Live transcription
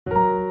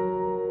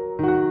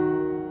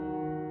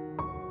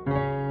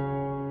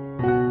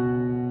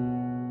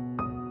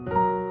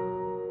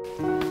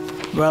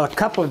Well, a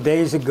couple of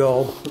days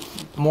ago,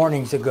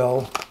 mornings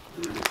ago,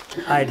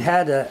 I'd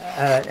had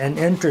an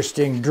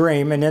interesting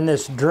dream, and in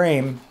this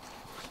dream,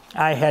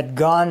 I had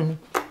gone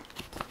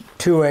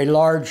to a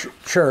large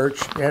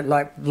church,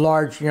 like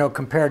large,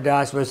 compared to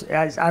us, was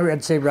I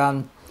would say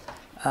around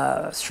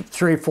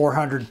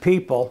 300-400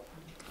 people,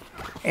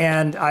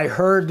 and I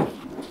heard,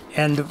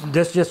 and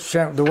this just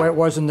the way it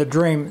was in the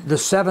dream, the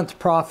seventh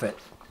prophet,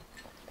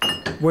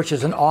 which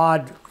is an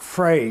odd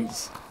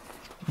phrase.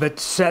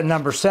 But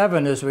number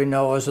 7, as we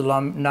know, is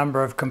a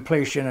number of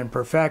completion and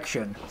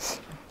perfection.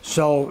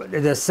 So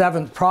the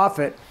seventh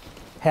prophet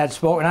had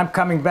spoken. I'm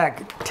coming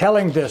back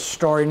telling this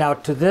story now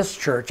to this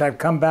church. I've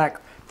come back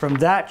from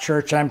that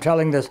church. I'm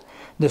telling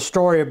the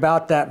story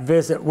about that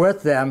visit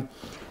with them.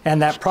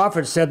 And that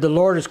prophet said, the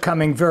Lord is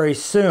coming very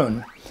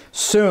soon.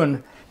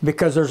 Soon,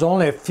 because there's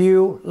only a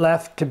few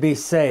left to be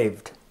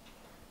saved.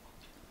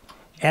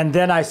 And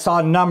then I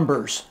saw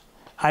numbers.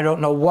 I don't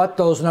know what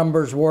those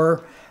numbers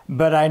were,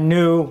 but I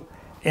knew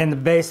in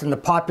the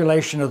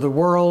population of the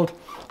world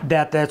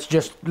that that's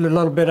just a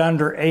little bit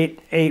under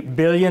 8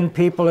 billion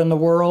people in the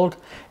world.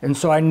 And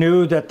so I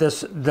knew that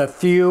the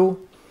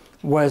few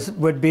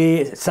would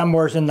be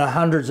somewhere in the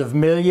hundreds of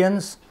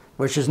millions,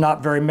 which is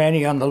not very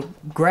many on the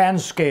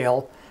grand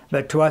scale,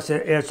 but to us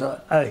it's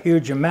a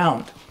huge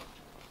amount.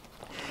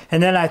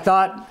 And then I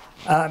thought,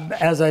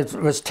 as I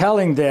was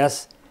telling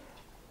this,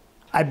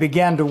 I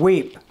began to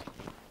weep.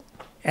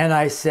 And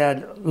I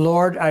said,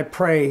 Lord, I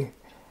pray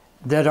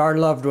that our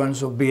loved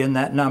ones will be in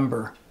that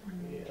number.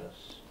 Yes.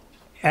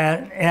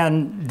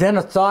 And then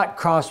a thought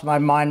crossed my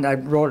mind. I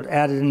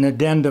added an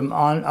addendum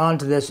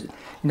onto this,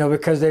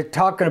 because they're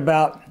talking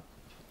about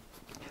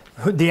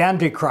the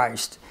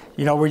Antichrist.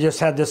 We just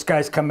had this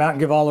guy's come out and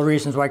give all the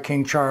reasons why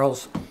King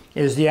Charles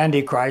is the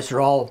Antichrist.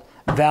 They're all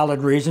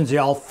valid reasons. They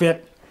all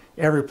fit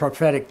every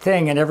prophetic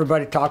thing, and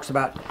everybody talks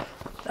about,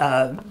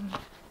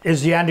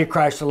 is the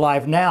Antichrist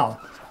alive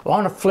now? I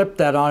want to flip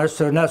that on us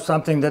to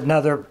something that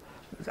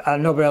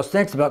nobody else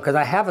thinks about, because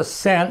I have a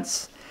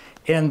sense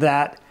in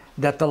that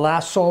the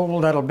last soul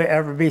that'll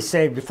ever be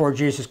saved before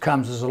Jesus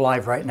comes is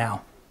alive right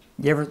now.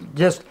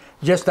 Just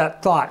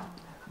that thought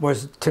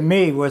to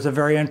me was a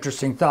very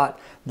interesting thought.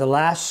 The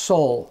last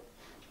soul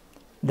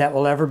that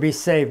will ever be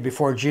saved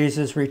before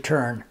Jesus'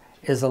 return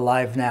is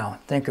alive now.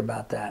 Think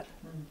about that.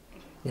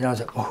 I was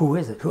like, well, who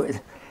is it? Who is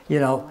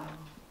it?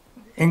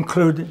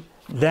 Include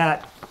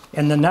that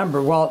in the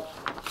number. Well,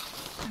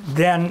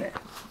 then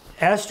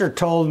Esther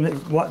told me,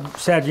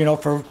 said,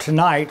 for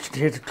tonight,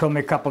 she told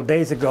me a couple of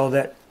days ago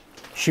that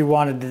she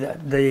wanted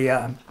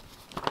the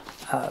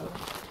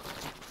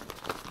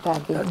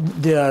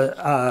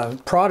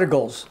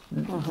prodigals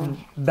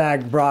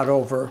bag brought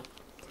over.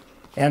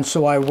 And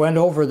so I went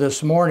over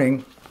this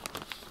morning,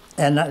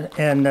 and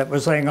it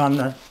was laying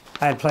I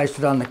had placed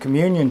it on the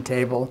communion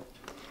table,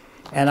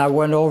 and I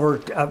went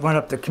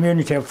up the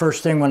communion table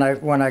first thing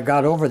when I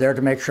got over there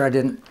to make sure I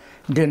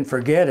didn't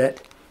forget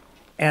it.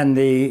 And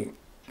the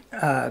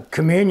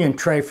communion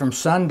tray from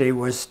Sunday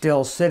was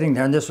still sitting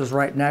there, and this was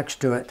right next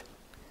to it.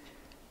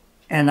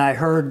 And I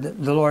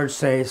heard the Lord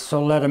say,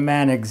 so let a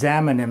man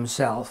examine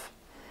himself.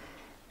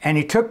 And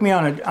he took me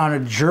on a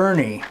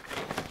journey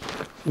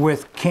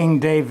with King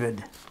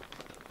David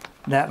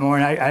that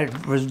morning. I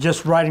was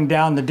just writing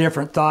down the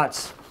different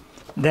thoughts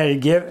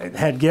that he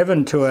had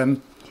given to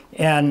him.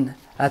 And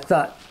I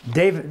thought,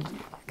 David,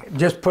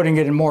 just putting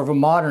it in more of a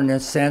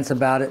modernist sense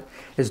about it,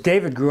 is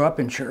David grew up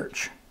in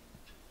church.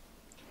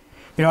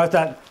 I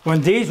thought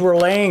when these were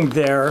laying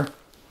there,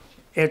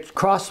 it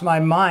crossed my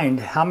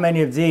mind how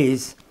many of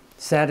these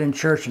sat in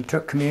church and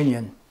took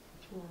communion.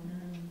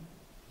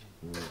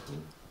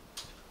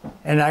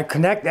 And I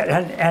connect that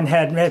and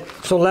had,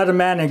 so let a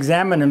man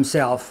examine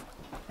himself.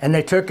 And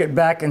they took it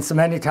back, and so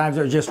many times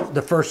it was just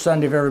the first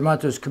Sunday of every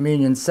month was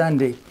Communion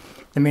Sunday.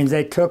 That means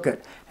they took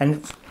it.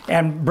 And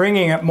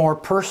bringing it more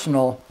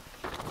personal,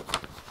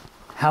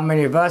 how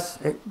many of us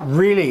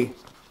really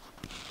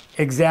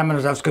examine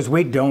ourselves? Because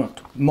we don't.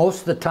 Most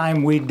of the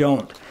time we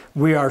don't.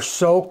 We are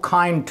so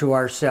kind to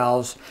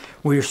ourselves.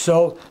 We're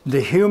so,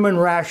 the human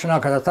rationale,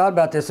 because I thought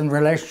about this in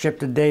relationship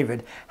to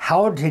David.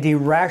 How did he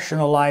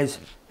rationalize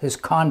his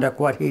conduct,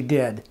 what he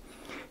did?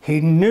 He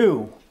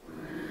knew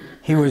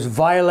he was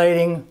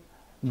violating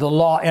the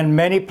law in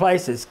many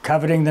places,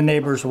 coveting the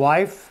neighbor's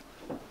wife,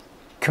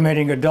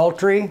 committing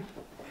adultery,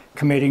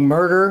 committing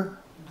murder,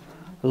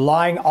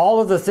 lying.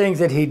 All of the things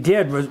that he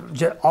did was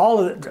just all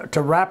of it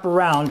to wrap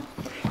around,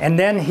 and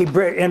then he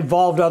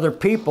involved other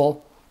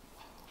people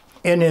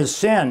in his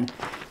sin.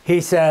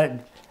 He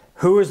said,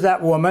 who is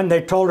that woman?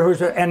 They told her,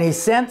 and he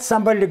sent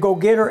somebody to go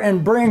get her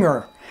and bring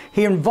her.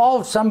 He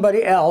involved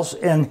somebody else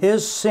in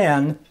his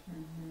sin,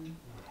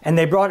 and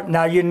they brought it.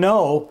 Now you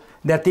know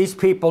that these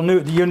people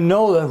knew,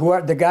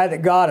 the guy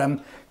that got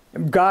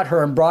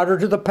her and brought her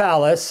to the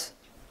palace,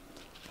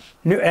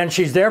 and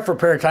she's there for a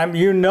period of time.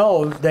 You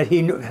know that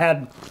he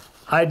had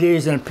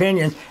ideas and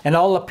opinions, and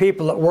all the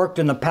people that worked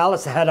in the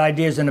palace had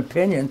ideas and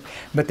opinions,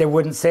 but they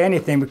wouldn't say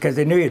anything because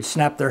they knew he'd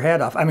chop their head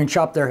off.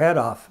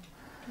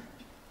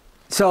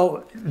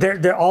 So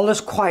they're all this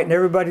quiet, and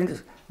everybody,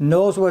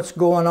 knows what's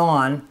going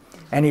on,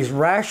 and he's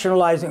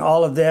rationalizing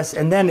all of this,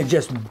 and then it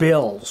just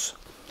builds.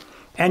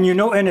 And you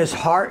know, in his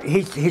heart,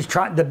 he's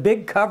trying the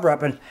big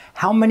cover-up. And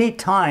how many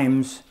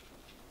times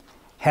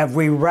have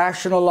we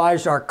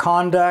rationalized our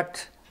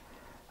conduct,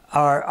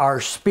 our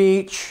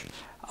speech,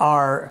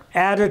 our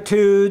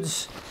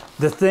attitudes,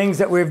 the things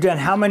that we've done?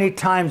 How many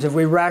times have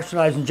we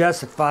rationalized and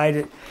justified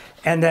it?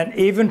 And then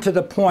even to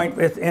the point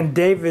in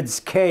David's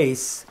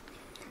case,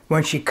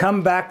 when she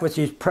come back with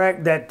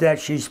that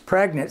she's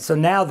pregnant, so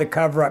now the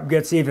cover-up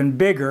gets even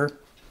bigger.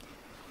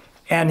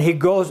 And he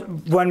goes,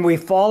 when we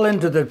fall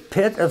into the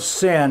pit of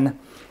sin,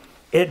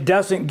 it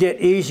doesn't get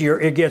easier,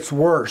 it gets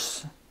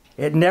worse.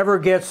 It never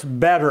gets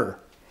better.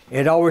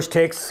 It always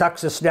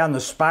sucks us down the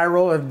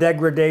spiral of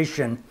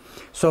degradation.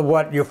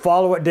 So you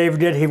follow what David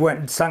did, he went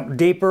and sunk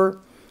deeper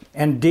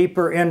and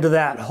deeper into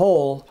that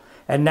hole.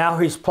 And now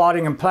he's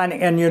plotting and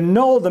planning. And you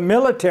know the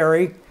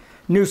military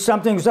knew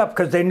something's up,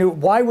 because they knew,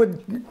 why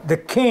would the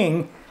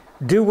king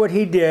do what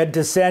he did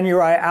to send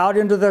Uriah out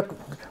into the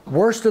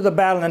worst of the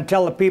battle and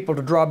tell the people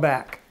to draw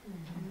back?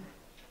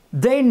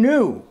 They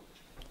knew.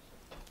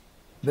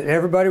 But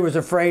everybody was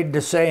afraid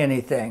to say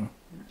anything.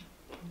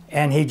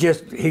 And he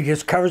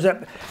just covers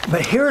up.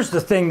 But here's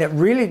the thing that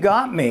really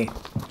got me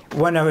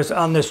when I was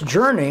on this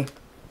journey,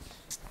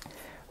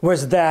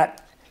 was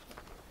that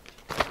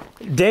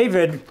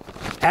David,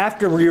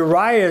 after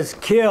Uriah is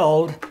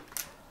killed,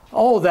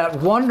 oh, that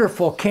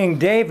wonderful King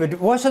David,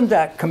 wasn't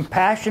that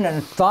compassionate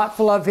and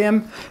thoughtful of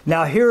him?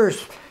 Now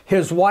here's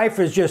his wife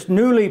is just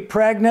newly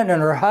pregnant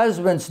and her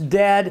husband's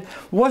dead.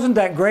 Wasn't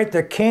that great?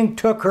 The king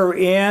took her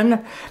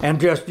in and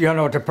just, you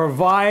know, to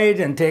provide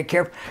and take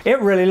care of.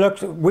 It really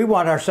looks, we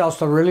want ourselves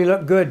to really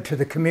look good to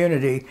the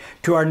community,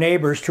 to our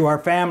neighbors, to our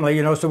family,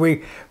 you know, so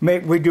we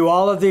do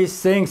all of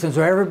these things, and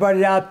so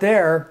everybody out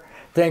there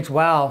thinks,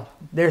 wow,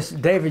 there's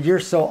David, you're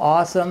so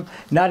awesome.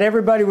 Not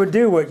everybody would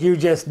do what you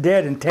just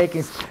did and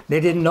they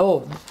didn't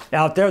know.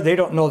 Out there, they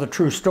don't know the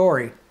true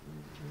story.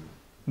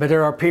 But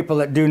there are people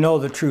that do know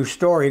the true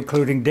story,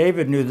 including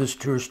David knew this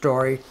true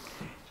story.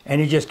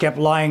 And he just kept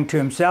lying to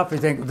himself. He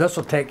think this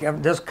will take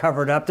this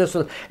covered up.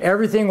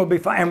 Everything will be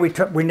fine.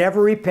 And we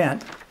never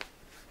repent.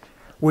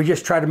 We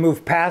just try to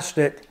move past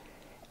it,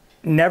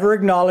 never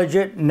acknowledge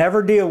it,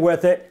 never deal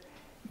with it.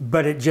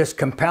 But it just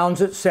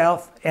compounds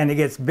itself and it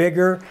gets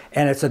bigger,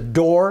 and it's a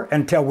door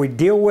until we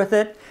deal with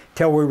it,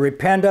 till we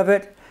repent of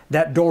it.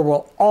 That door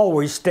will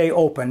always stay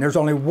open. There's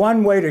only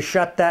one way to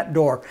shut that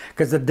door,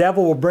 because the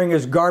devil will bring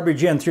his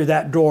garbage in through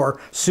that door,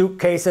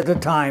 suitcase at a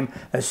time,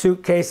 a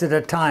suitcase at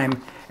a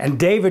time. And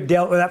David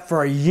dealt with that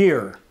for a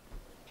year.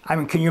 I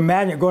mean, can you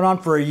imagine it going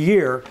on for a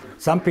year?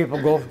 Some people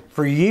go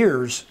for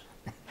years,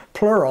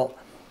 plural,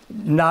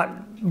 not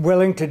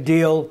willing to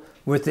deal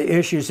with the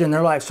issues in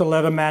their life. So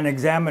let a man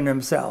examine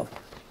himself.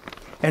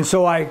 And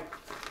so I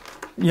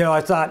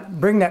thought,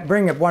 bring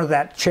up one of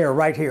that chair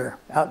right here,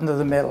 out into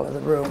the middle of the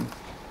room.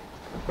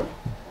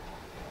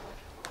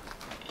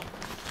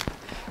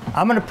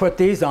 I'm going to put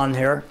these on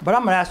here, but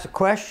I'm going to ask a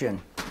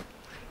question.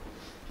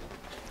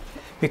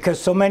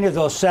 Because so many of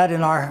those sat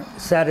in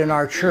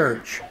our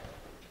church.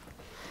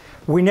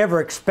 We never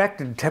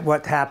expected that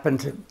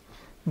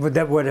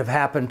would have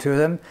happened to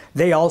them.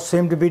 They all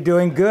seemed to be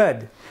doing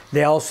good.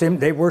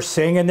 They were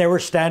singing, they were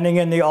standing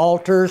in the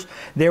altars,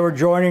 they were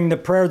joining the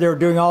prayer, they were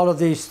doing all of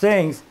these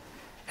things,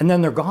 and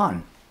then they're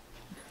gone.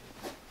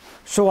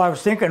 So I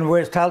was thinking, we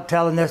were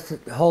telling this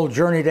whole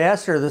journey to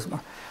Esther,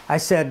 I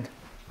said,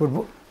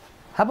 how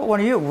about one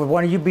of you? Would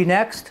one of you be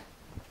next?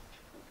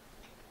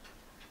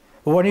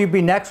 Would one of you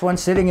be next, one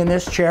sitting in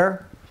this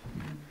chair?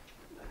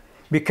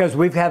 Because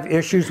we have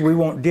issues we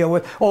won't deal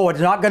with. Oh, it's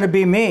not going to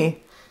be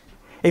me.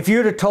 If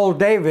you'd have told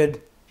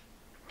David,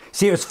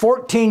 see, it was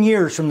 14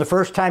 years from the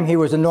first time he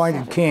was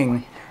anointed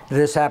king that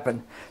this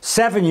happened.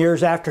 7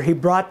 years after he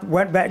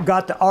went back,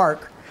 got the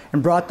ark,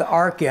 and brought the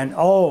ark in.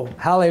 Oh,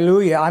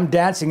 hallelujah, I'm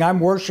dancing, I'm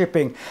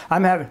worshiping,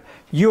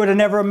 you would have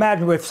never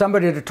imagined if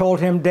somebody had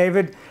told him,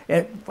 David,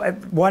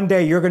 one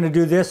day you're going to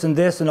do this and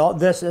this and all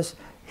this,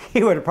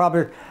 he would have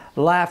probably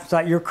laughed,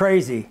 thought you're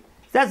crazy.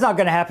 That's not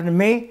going to happen to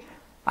me.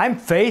 I'm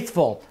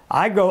faithful.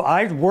 I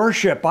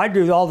worship, I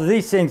do all of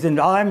these things, and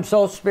I'm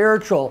so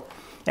spiritual.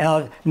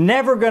 And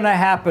never going to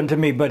happen to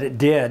me, but it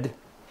did.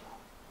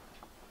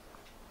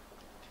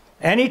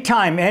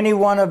 Anytime any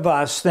one of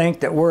us think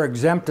that we're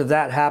exempt of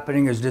that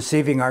happening is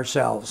deceiving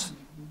ourselves.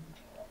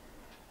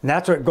 And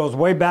that's what goes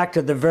way back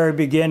to the very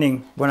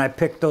beginning when I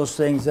picked those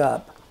things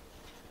up.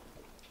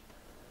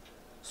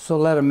 So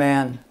let a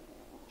man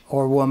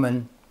or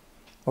woman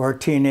or a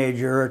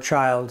teenager or a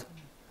child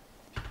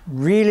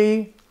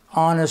really,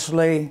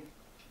 honestly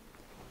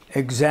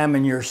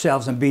examine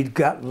yourselves and be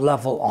gut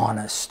level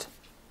honest.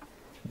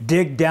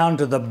 Dig down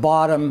to the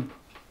bottom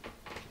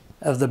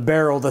of the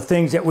barrel, the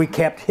things that we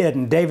kept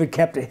hidden. David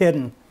kept it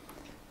hidden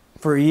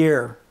for a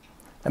year.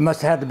 It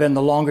must have had to have been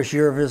the longest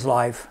year of his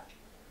life.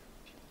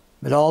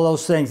 But all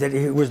those things that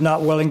he was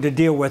not willing to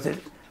deal with it.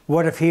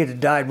 What if he had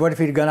died? What if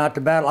he'd gone out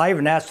to battle? I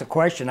even asked the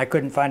question. I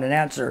couldn't find an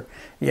answer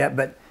yet.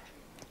 But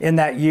in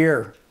that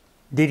year,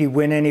 did he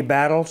win any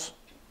battles?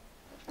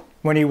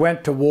 when he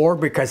went to war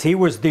because he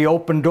was the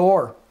open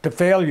door to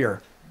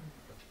failure.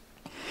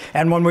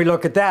 And when we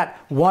look at that,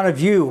 one of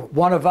you,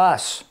 one of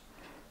us,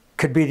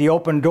 could be the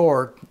open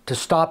door to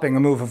stopping a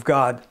move of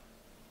God.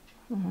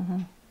 Mm-hmm.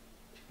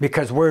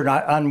 Because we're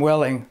not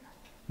unwilling,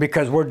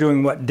 because we're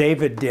doing what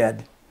David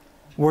did.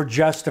 We're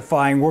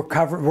justifying, we're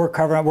covering,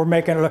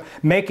 we're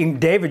making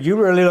David, you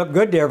really look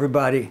good to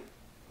everybody.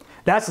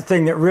 That's the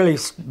thing that really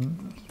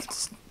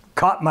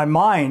caught my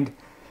mind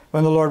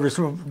when the Lord was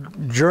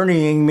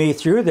journeying me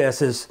through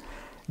this, is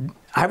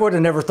I would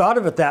have never thought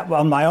of it that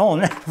on my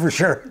own, for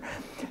sure,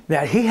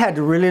 that he had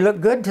to really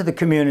look good to the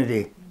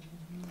community,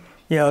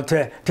 you know,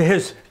 to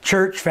his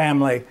church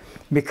family,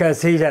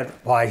 because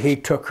he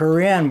took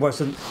her in,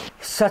 wasn't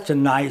such a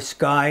nice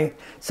guy,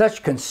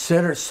 such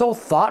considerate, so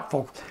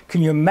thoughtful.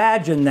 Can you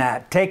imagine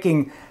that,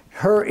 taking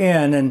her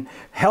in and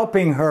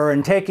helping her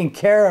and taking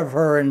care of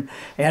her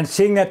and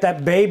seeing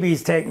that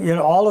baby's taking, you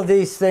know, all of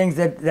these things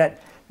that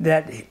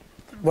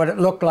what it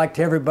looked like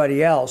to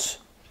everybody else.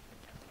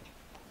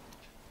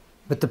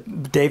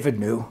 But David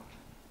knew.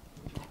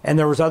 And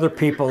there was other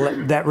people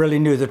that really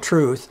knew the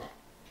truth,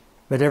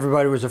 but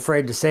everybody was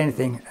afraid to say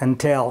anything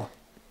until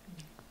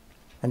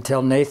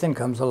Nathan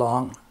comes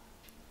along.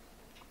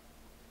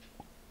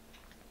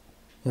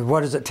 And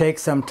what does it take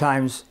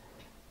sometimes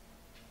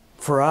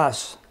for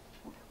us?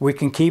 We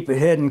can keep it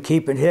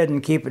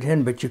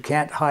hidden, but you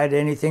can't hide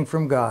anything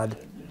from God.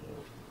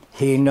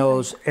 He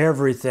knows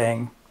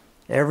everything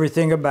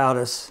about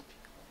us.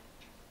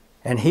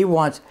 And He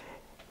wants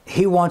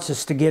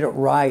us to get it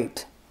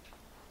right.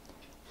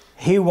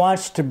 He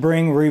wants to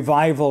bring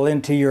revival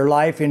into your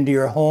life, into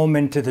your home,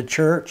 into the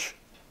church.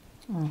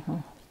 Mm-hmm.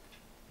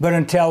 But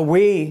until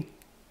we,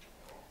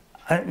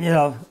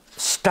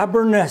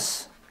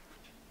 stubbornness,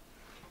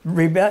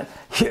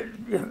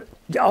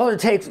 all it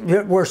takes,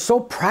 we're so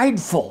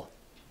prideful.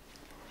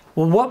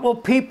 Well, what will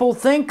people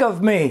think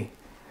of me?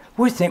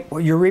 We think,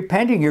 well, you're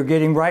repenting, you're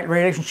getting right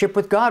relationship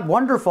with God.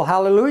 Wonderful,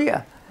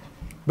 hallelujah.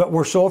 But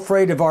we're so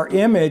afraid of our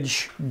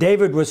image.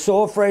 David was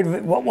so afraid of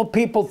it. What will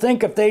people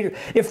think if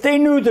they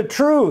knew the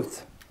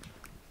truth?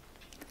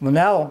 Well,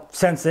 now,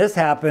 since this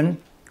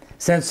happened,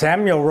 since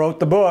Samuel wrote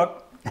the book,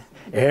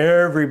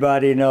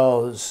 everybody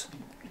knows.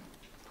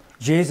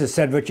 Jesus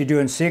said, what you do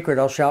in secret,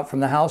 I'll shout from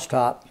the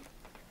housetop.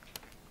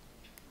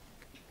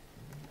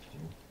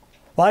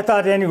 Well, I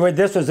thought anyway,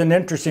 this was an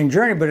interesting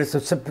journey, but it's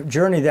a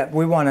journey that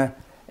we want to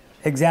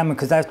examine,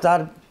 because I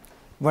thought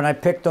when I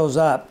picked those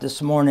up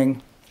this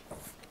morning,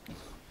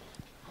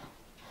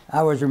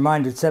 I was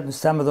reminded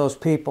some of those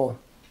people,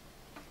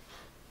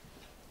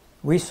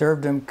 we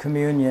served them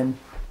communion.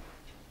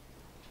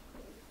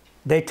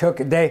 We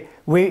read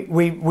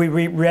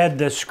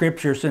the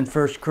scriptures in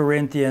 1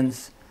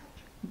 Corinthians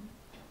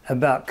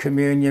about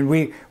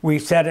communion. We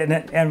said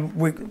it, and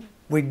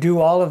we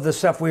do all of the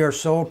stuff. We are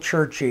so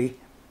churchy,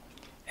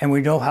 and we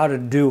know how to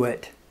do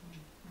it.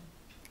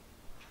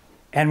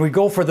 And we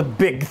go for the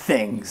big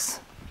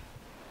things.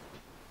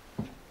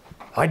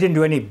 I didn't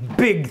do any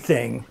big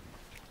thing,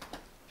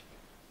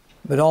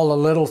 but all the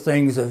little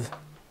things of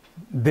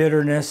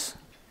bitterness,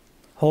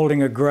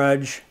 holding a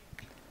grudge,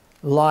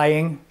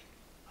 lying.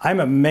 I'm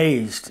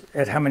amazed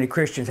at how many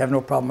Christians have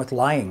no problem with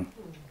lying.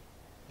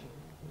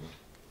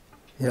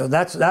 You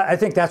know, I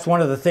think that's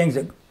one of the things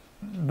that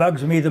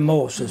bugs me the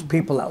most, is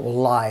people that will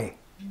lie.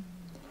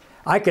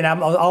 I can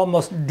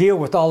almost deal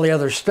with all the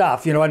other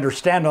stuff,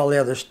 understand all the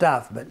other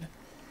stuff, but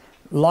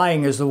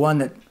lying is the one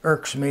that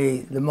irks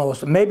me the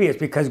most. Maybe it's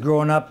because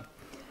growing up,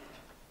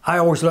 I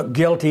always looked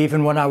guilty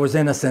even when I was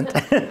innocent.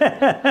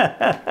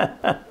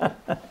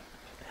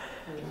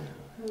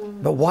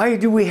 But why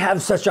do we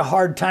have such a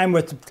hard time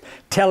with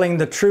telling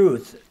the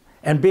truth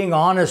and being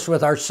honest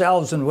with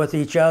ourselves and with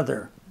each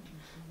other?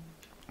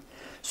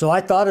 So I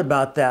thought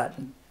about that,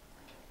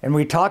 and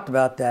we talked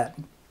about that.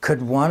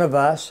 Could one of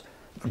us,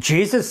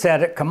 Jesus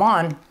said it, come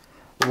on,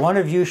 one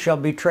of you shall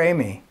betray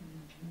me.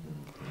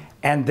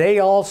 And they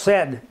all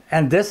said,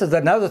 and this is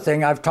another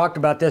thing, I've talked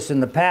about this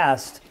in the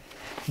past,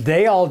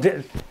 they all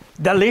did,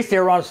 at least they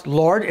were honest,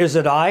 Lord, is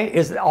it I?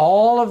 Is it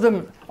all of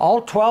them,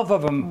 all 12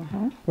 of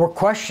them were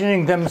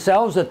questioning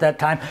themselves at that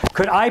time.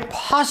 Could I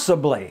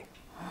possibly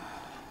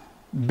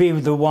be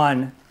the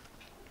one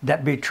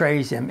that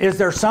betrays him? Is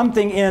there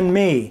something in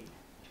me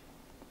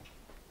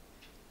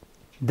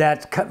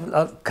that's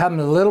come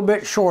a little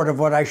bit short of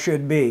what I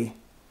should be,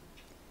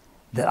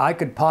 that I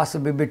could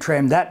possibly betray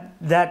him?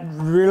 That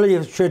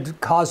really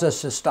should cause us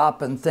to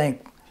stop and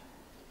think.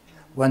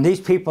 When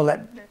these people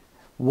that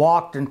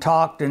walked and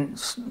talked and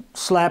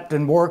slept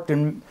and worked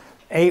and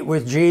ate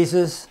with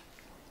Jesus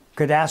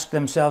could ask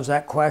themselves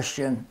that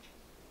question.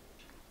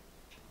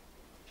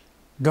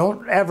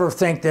 Don't ever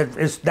think that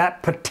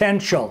that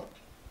potential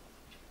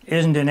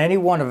isn't in any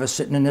one of us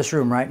sitting in this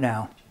room right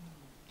now.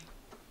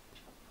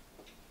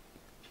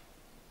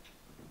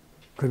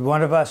 Could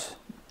one of us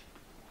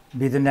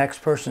be the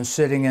next person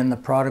sitting in the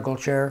prodigal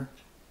chair?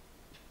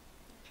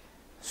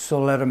 So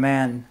let a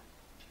man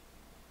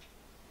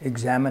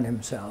examine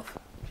himself.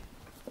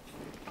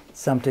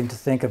 Something to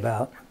think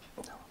about.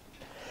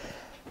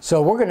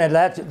 So we're going to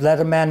let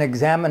a man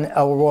examine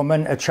a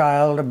woman, a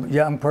child, a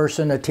young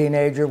person, a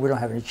teenager. We don't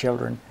have any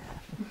children.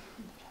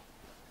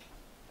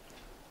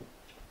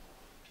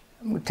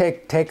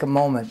 Take a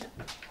moment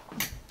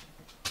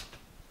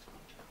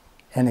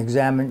and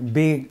examine,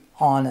 be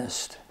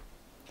honest.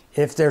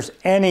 If there's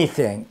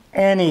anything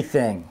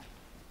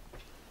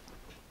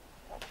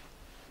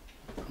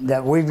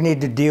that we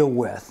need to deal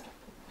with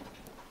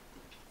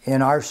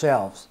in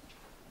ourselves,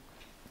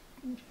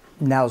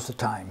 now's the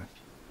time.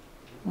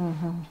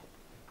 Mm-hmm.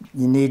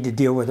 You need to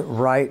deal with it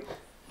right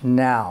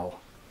now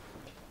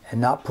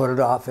and not put it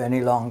off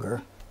any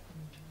longer,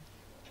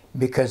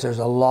 because there's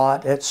a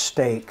lot at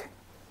stake.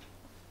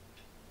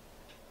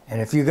 And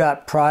if you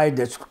got pride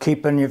that's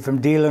keeping you from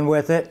dealing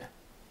with it,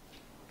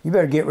 you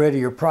better get rid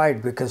of your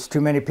pride, because too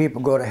many people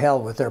go to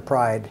hell with their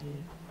pride.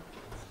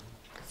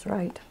 That's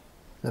right.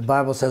 The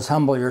Bible says,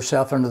 humble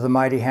yourself under the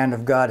mighty hand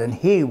of God, and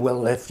He will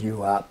lift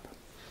you up.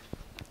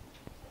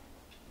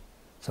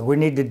 So we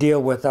need to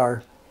deal with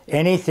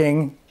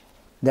anything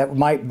that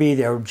might be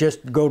there.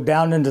 Just go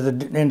down into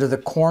the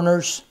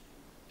corners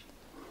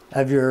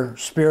of your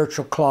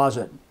spiritual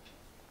closet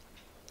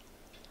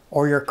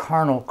or your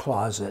carnal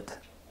closet.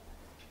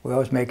 We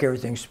always make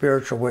everything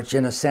spiritual, which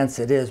in a sense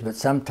it is, but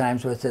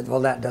sometimes with it, well,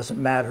 that doesn't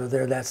matter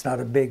there. That's not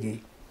a biggie.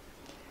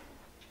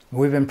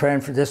 We've been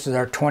praying for, this is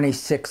our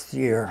 26th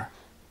year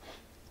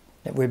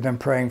that we've been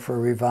praying for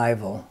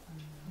revival.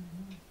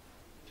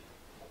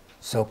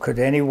 So could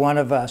any one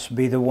of us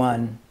be the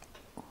one,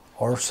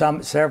 or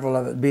several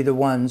of it be the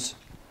ones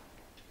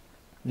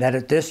that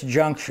at this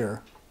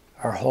juncture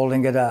are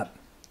holding it up?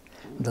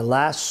 The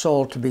last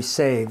soul to be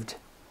saved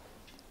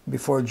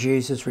before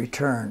Jesus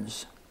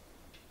returns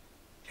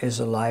is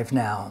alive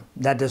now.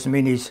 That doesn't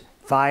mean he's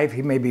 5,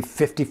 he may be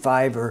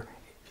 55 or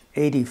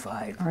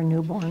 85. Or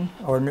newborn.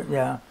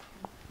 Yeah.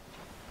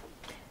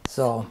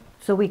 So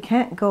we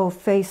can't go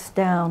face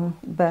down,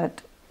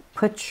 but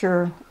put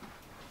your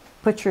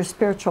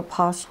spiritual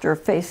posture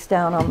face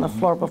down on the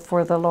floor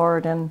before the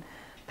Lord, and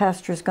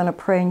Pastor's going to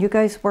pray, and you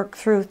guys work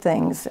through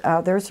things.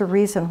 There's a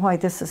reason why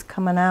this is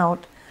coming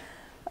out.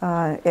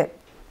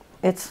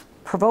 It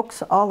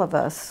provokes all of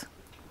us.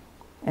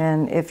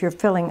 And if you're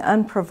feeling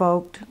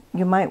unprovoked,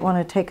 you might want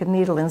to take a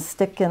needle and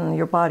stick in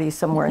your body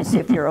somewhere and see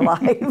if you're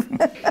alive.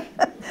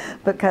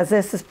 Because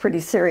this is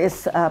pretty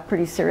serious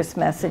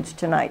message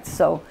tonight.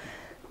 So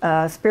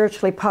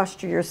spiritually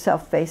posture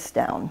yourself face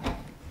down.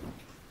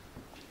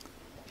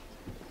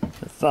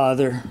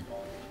 Father,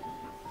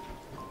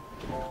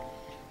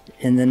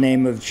 in the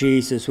name of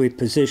Jesus, we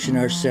position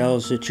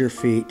ourselves at your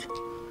feet.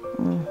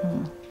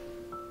 Mm-hmm.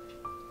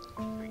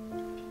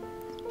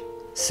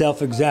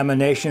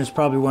 Self-examination is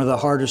probably one of the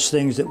hardest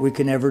things that we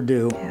can ever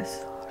do.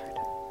 Yes,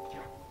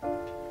 Lord.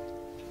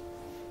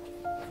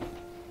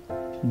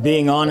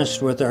 Being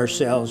honest with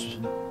ourselves.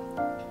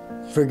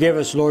 Forgive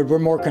us, Lord. We're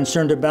more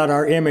concerned about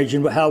our image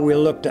and how we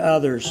look to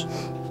others.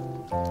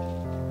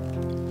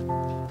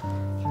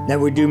 That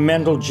we do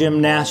mental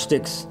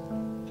gymnastics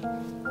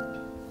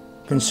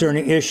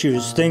concerning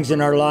issues, things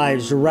in our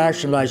lives to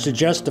rationalize, to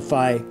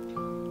justify.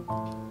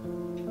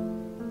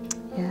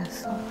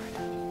 Yes, Lord.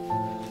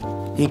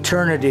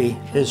 Eternity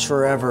is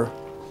forever.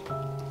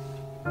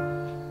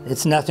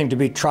 It's nothing to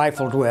be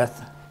trifled with.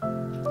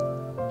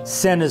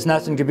 Sin is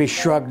nothing to be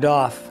shrugged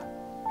off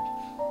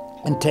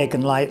and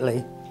taken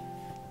lightly.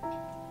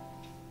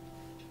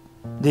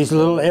 These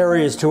little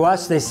areas, to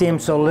us, they seem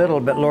so little,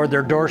 but Lord,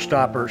 they're door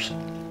stoppers.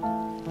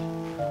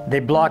 They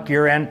block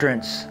your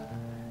entrance.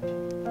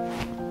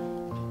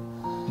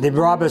 They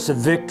rob us of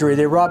victory.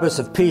 They rob us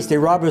of peace. They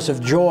rob us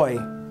of joy.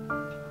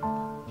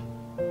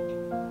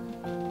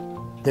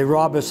 They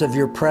rob us of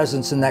your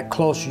presence and that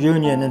close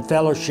union and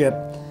fellowship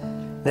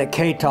that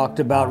Kay talked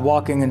about,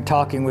 walking and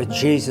talking with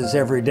Jesus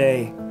every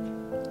day.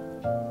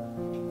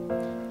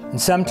 And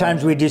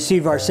sometimes we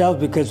deceive ourselves,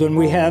 because when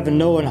we have and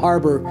know and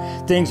harbor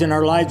things in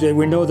our lives that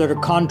we know that are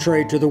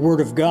contrary to the Word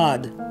of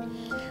God,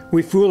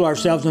 we fool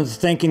ourselves into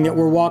thinking that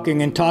we're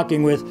walking and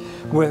talking with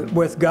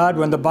God,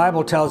 when the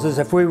Bible tells us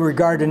if we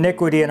regard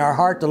iniquity in our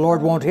heart, the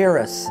Lord won't hear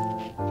us.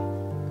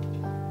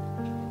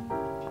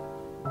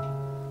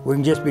 We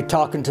can just be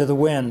talking to the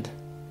wind.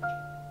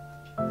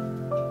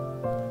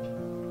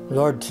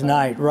 Lord,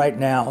 tonight, right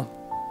now,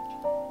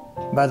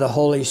 by the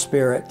Holy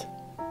Spirit,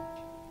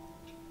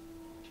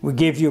 we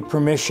give you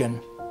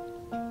permission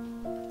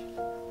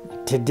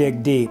to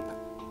dig deep.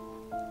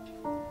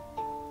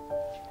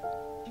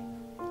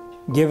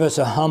 Give us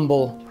a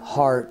humble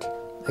heart,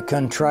 a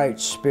contrite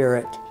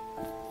spirit,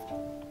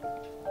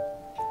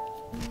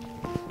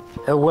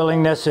 a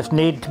willingness, if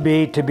need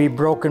be, to be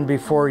broken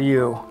before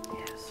you.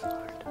 Yes,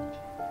 Lord.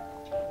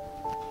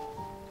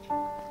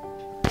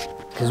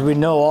 Because we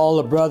know all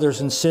the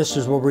brothers and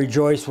sisters will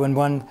rejoice when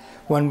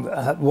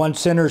one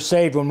sinner is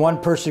saved, when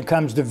one person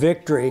comes to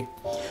victory,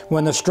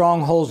 when the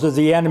strongholds of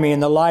the enemy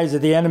and the lies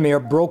of the enemy are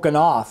broken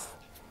off,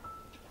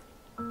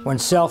 when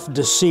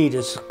self-deceit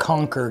is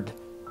conquered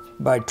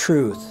by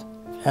truth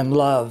and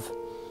love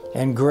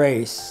and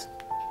grace.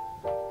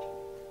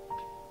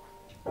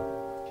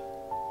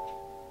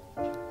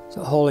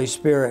 So Holy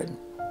Spirit,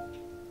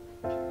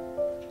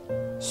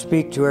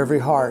 speak to every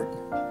heart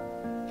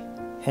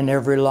and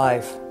every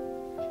life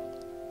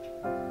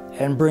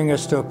and bring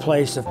us to a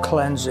place of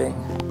cleansing,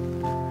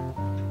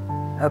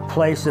 a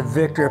place of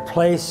victory, a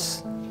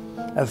place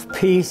of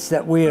peace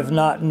that we have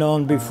not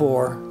known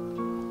before,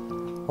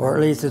 or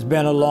at least it's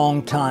been a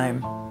long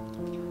time.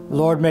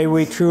 Lord, may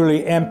we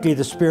truly empty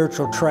the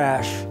spiritual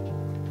trash.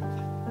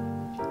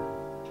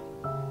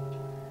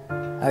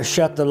 I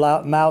shut the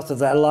mouth of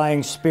that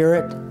lying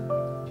spirit.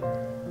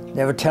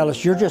 They would tell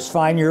us, you're just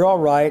fine, you're all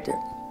right.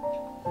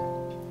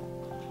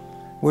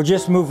 We'll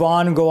just move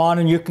on and go on,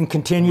 and you can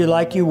continue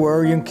like you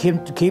were. You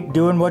can keep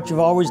doing what you've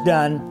always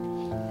done.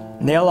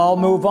 And they'll all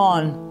move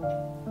on.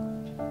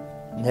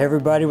 And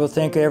everybody will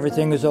think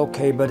everything is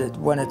okay, but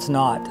when it's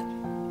not.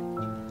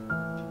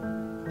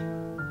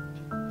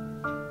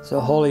 So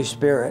Holy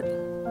Spirit,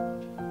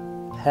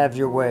 have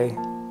your way.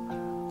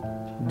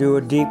 Do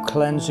a deep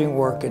cleansing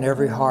work in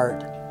every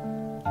heart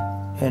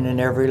and in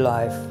every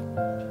life.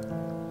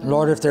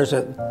 Lord, if there's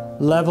a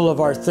level of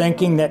our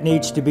thinking that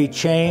needs to be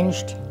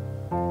changed,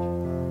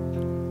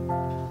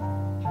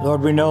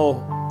 Lord, we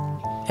know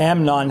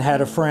Amnon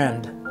had a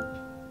friend.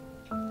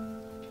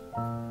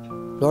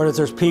 Lord, if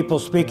there's people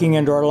speaking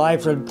into our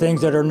life of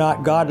things that are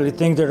not godly,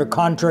 things that are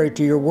contrary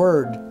to your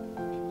word,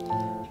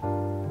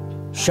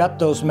 shut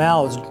those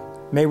mouths.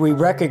 May we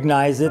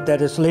recognize it,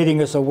 that it's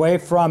leading us away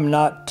from,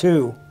 not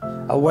to,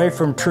 away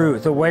from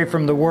truth, away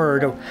from the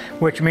word,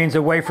 which means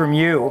away from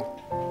you.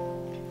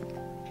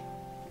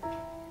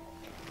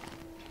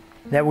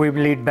 That we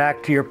would lead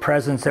back to your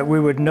presence, that we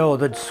would know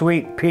the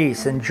sweet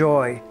peace and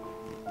joy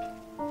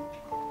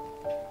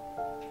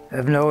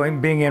of knowing,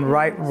 being in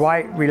right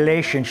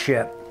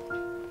relationship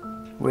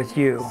with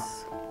you.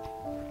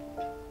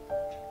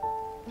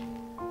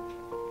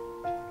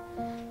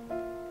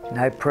 And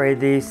I pray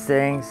these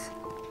things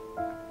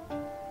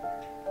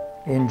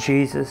in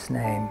Jesus'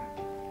 name.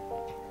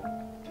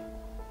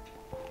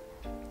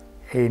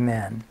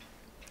 Amen.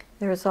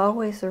 There's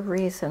always a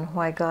reason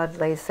why God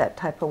lays that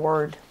type of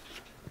word,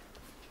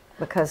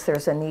 because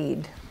there's a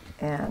need.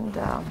 And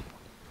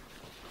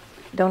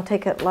don't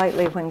take it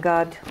lightly when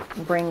God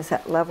brings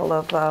that level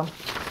of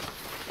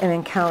an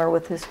encounter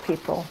with his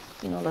people.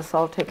 You know, let's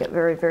all take it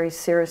very, very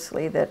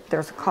seriously that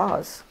there's a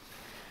cause.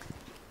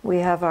 We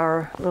have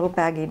our little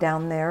baggie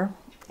down there,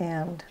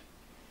 and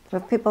we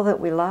have people that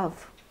we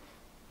love,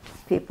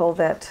 people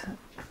that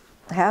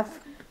have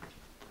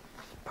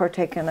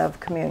partaken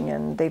of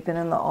communion. They've been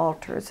in the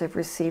altars, they've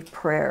received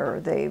prayer,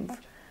 they've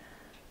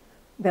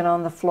been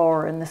on the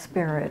floor in the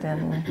Spirit,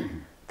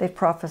 and they've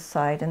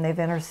prophesied, and they've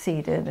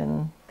interceded,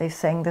 and they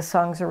sang the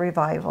songs of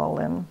revival,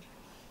 and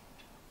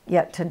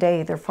yet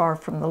today they're far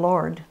from the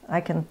Lord.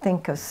 I can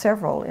think of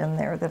several in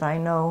there that I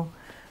know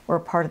were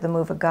part of the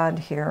move of God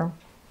here.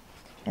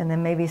 And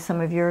then maybe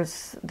some of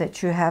yours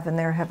that you have in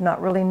there have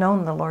not really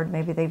known the Lord.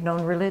 Maybe they've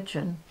known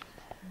religion.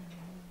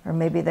 Or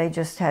maybe they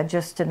just had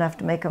just enough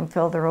to make them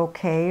feel they're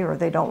okay, or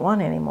they don't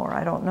want any more.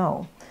 I don't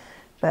know.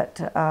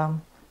 But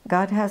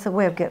God has a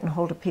way of getting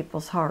hold of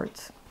people's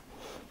hearts.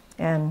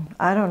 And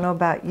I don't know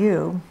about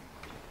you,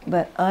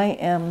 but I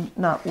am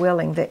not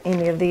willing that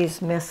any of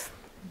these miss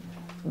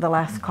the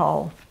last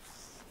call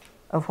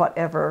of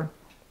whatever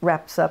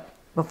wraps up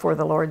before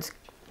the Lord's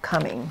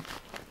coming.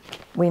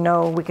 We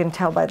know, we can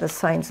tell by the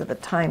signs of the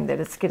time that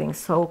it's getting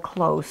so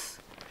close,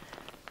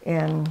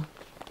 in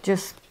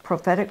just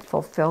prophetic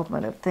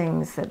fulfillment of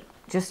things that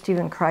just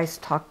even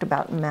Christ talked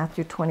about in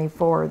Matthew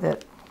 24,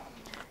 that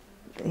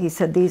he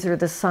said these are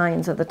the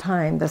signs of the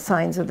time, the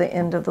signs of the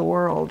end of the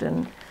world.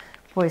 And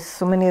boy,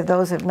 so many of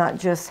those have not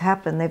just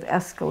happened, they've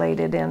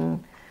escalated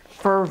in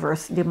fervor,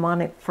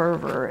 demonic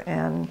fervor,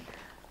 and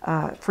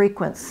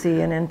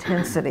frequency and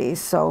intensity.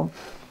 So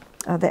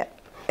the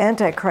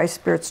Antichrist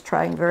spirit's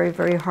trying very,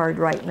 very hard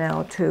right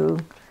now to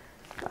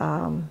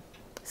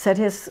set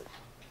his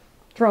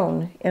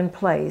throne in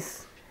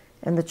place.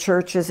 And the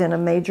church is in a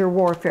major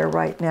warfare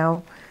right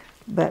now.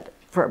 But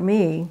for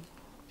me,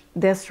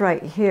 this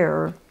right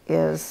here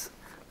is,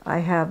 I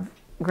have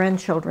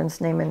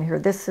grandchildren's name in here.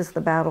 This is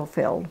the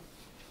battlefield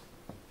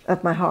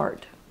of my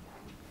heart.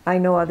 I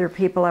know other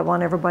people, I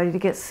want everybody to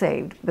get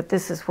saved, but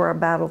this is where our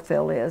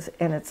battlefield is,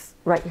 and it's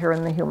right here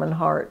in the human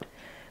heart.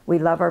 We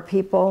love our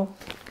people,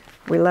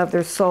 we love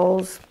their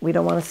souls, we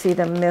don't want to see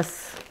them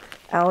miss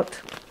out,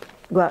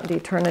 go out into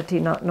eternity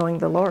not knowing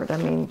the Lord. I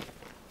mean,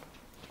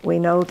 we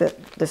know that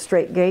the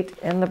straight gate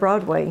and the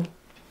broad way,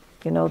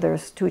 you know,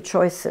 there's two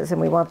choices, and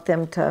we want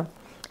them to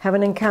have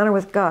an encounter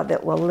with God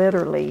that will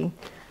literally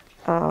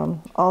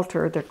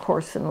alter their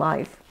course in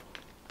life,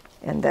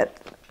 and that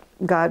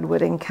God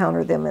would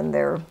encounter them in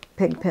their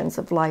pig pens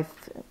of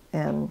life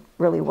and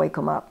really wake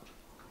them up.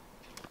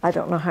 I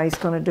don't know how he's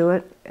going to do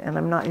it, and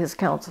I'm not his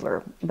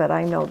counselor, but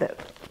I know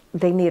that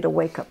they need a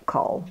wake-up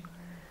call.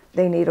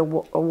 They need a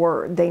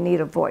word. They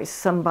need a voice,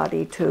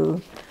 somebody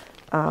to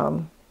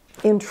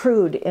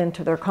intrude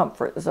into their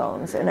comfort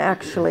zones. And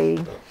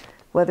actually,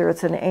 whether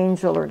it's an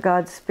angel or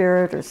God's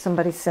Spirit or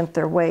somebody sent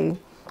their way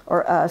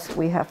or us,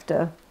 we have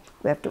to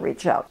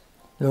reach out.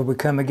 Lord, we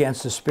come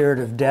against the spirit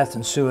of death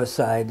and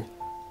suicide.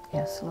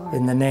 Yes, Lord.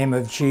 In the name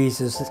of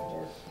Jesus.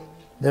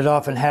 That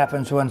often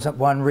happens when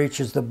one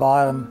reaches the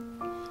bottom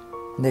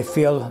and they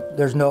feel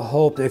there's no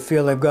hope. They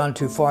feel they've gone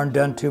too far and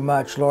done too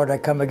much. Lord, I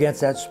come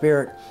against that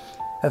spirit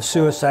of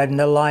suicide and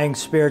the lying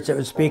spirits that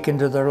would speak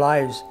into their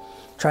lives,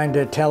 trying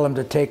to tell them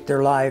to take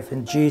their life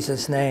in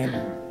Jesus' name.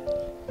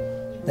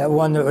 That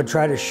one that would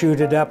try to shoot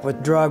it up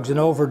with drugs and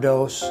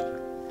overdose.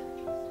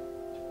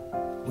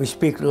 We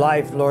speak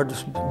life, Lord,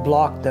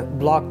 block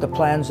the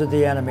plans of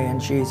the enemy in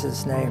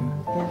Jesus' name.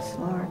 Yes,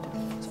 Lord.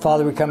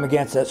 Father, we come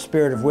against that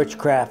spirit of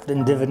witchcraft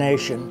and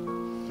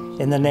divination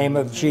in the name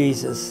of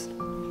Jesus.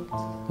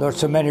 Lord,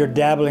 so many are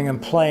dabbling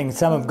and playing.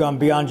 Some have gone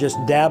beyond just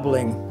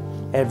dabbling,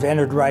 have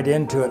entered right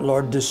into it,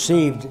 Lord,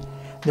 deceived.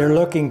 They're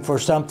looking for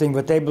something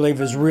what they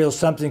believe is real,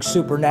 something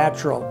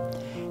supernatural.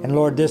 And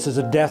Lord, this is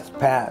a death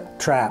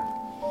trap.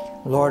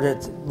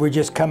 Lord, we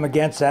just come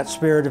against that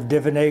spirit of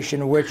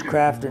divination and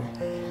witchcraft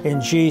in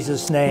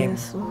Jesus' name.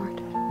 Yes, Lord.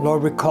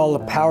 Lord, we call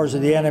the powers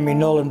of the enemy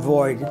null and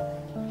void.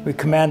 We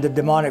command the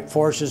demonic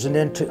forces and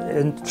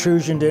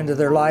intrusion into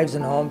their lives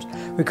and homes.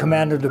 We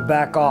command them to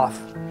back off.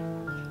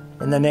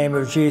 In the name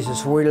of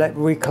Jesus,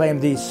 we claim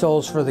these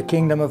souls for the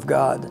kingdom of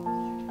God.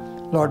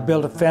 Lord,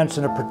 build a fence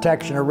and a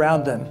protection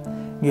around them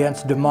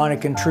against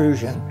demonic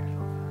intrusion.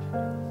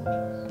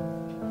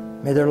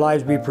 May their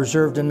lives be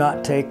preserved and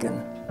not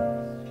taken.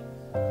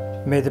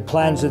 May the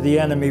plans of the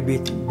enemy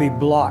be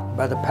blocked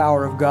by the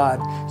power of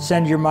God.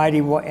 Send your mighty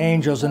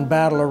angels in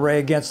battle array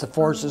against the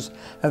forces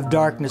of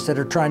darkness that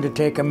are trying to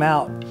take them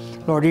out.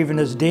 Lord, even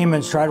as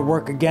demons try to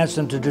work against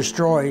them to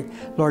destroy,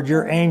 Lord,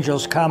 your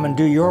angels come and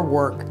do your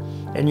work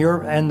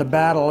and the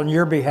battle on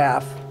your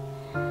behalf.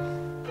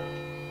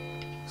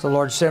 So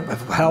Lord,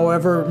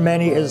 however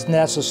many is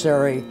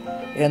necessary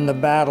in the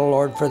battle,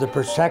 Lord, for the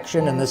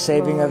protection and the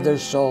saving of their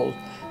souls,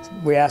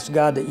 we ask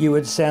God that you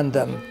would send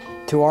them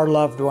to our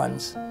loved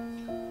ones.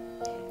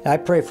 I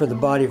pray for the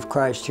body of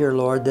Christ here,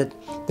 Lord, that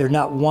there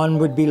not one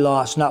would be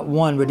lost, not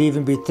one would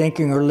even be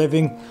thinking or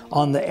living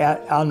on the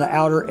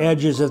outer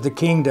edges of the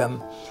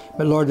kingdom.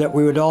 But Lord, that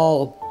we would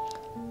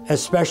all,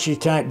 especially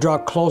tonight, draw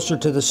closer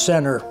to the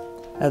center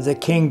of the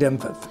kingdom,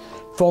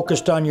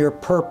 focused on your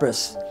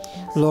purpose.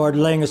 Lord,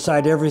 laying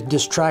aside every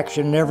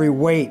distraction and every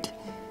weight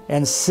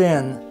and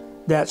sin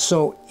that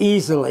so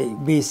easily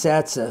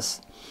besets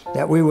us,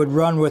 that we would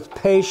run with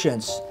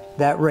patience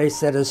that race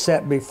that is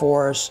set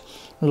before us.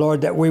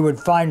 Lord, that we would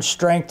find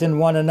strength in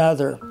one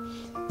another,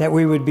 that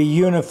we would be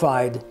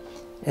unified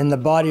in the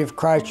body of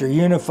Christ. You're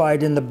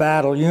unified in the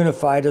battle,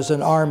 unified as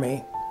an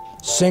army,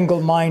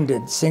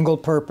 single-minded, single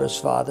purpose,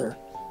 Father,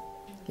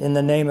 in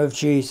the name of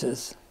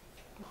Jesus.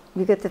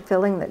 You get the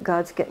feeling that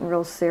God's getting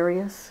real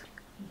serious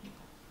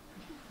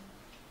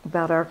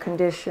about our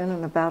condition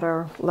and about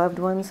our loved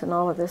ones, and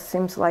all of this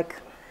seems like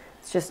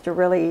it's just a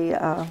really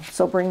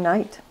sobering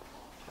night.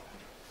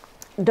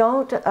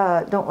 Don't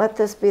let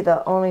this be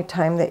the only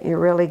time that you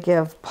really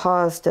give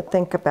pause to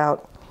think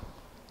about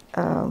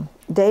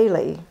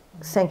daily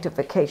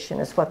sanctification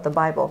is what the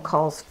Bible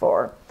calls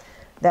for.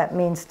 That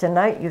means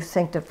tonight you've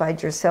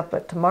sanctified yourself,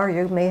 but tomorrow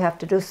you may have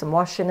to do some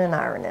washing and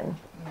ironing.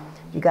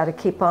 You got to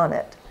keep on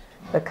it,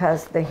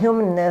 because the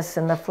humanness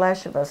and the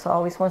flesh of us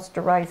always wants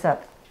to rise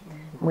up.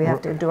 We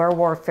have to do our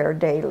warfare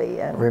daily.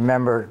 And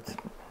remember,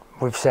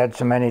 we've said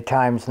so many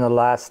times in the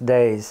last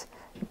days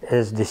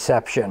is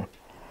deception.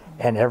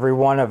 And every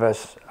one of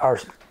us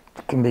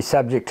can be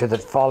subject to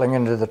falling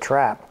into the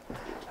trap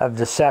of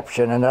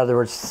deception. In other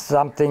words,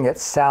 something that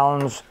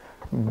sounds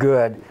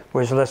good.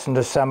 We was listening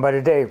to somebody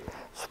today,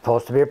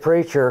 supposed to be a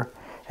preacher,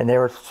 and they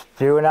were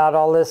spewing out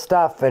all this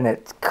stuff, and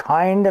it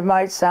kind of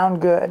might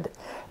sound good,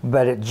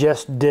 but it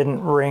just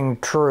didn't ring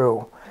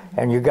true.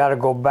 And you got to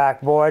go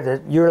back, boy,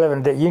 that you're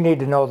living. You need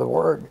to know the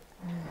Word,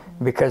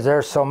 because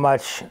there's so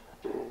much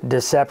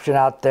deception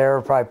out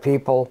there by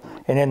people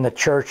and in the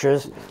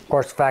churches. Of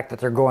course, the fact that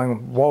they're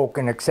going woke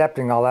and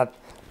accepting all that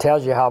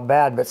tells you how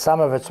bad, but some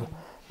of it's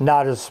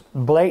not as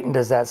blatant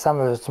as that. Some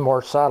of it's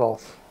more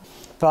subtle.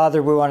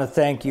 Father, we want to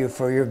thank you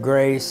for your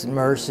grace and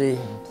mercy.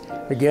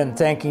 Again,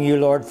 thanking you,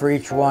 Lord, for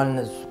each one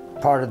that's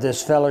part of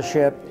this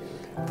fellowship,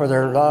 for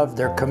their love,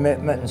 their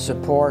commitment, and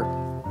support.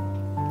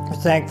 We're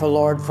thankful,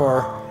 Lord,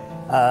 for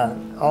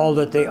all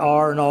that they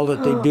are and all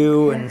that they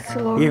do, and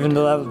even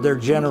their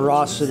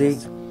generosity.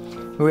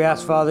 We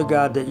ask, Father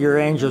God, that your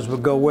angels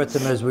would go with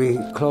them as we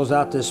close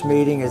out this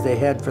meeting, as they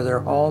head for their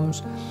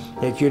homes,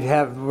 that you'd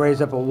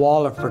raise up a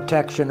wall of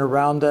protection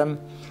around them,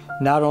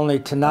 not only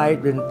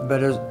tonight,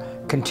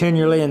 but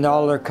continually in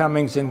all their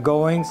comings and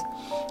goings.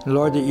 And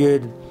Lord, that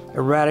you'd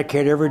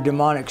eradicate every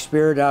demonic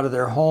spirit out of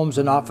their homes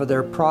and off of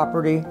their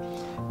property,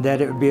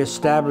 that it would be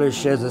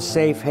established as a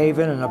safe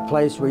haven and a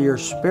place where your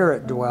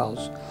Spirit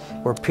dwells,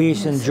 where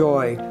peace and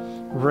joy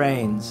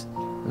reigns.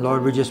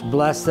 Lord, we just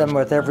bless them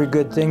with every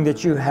good thing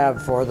that you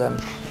have for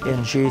them.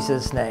 In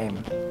Jesus'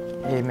 name,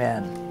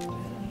 amen.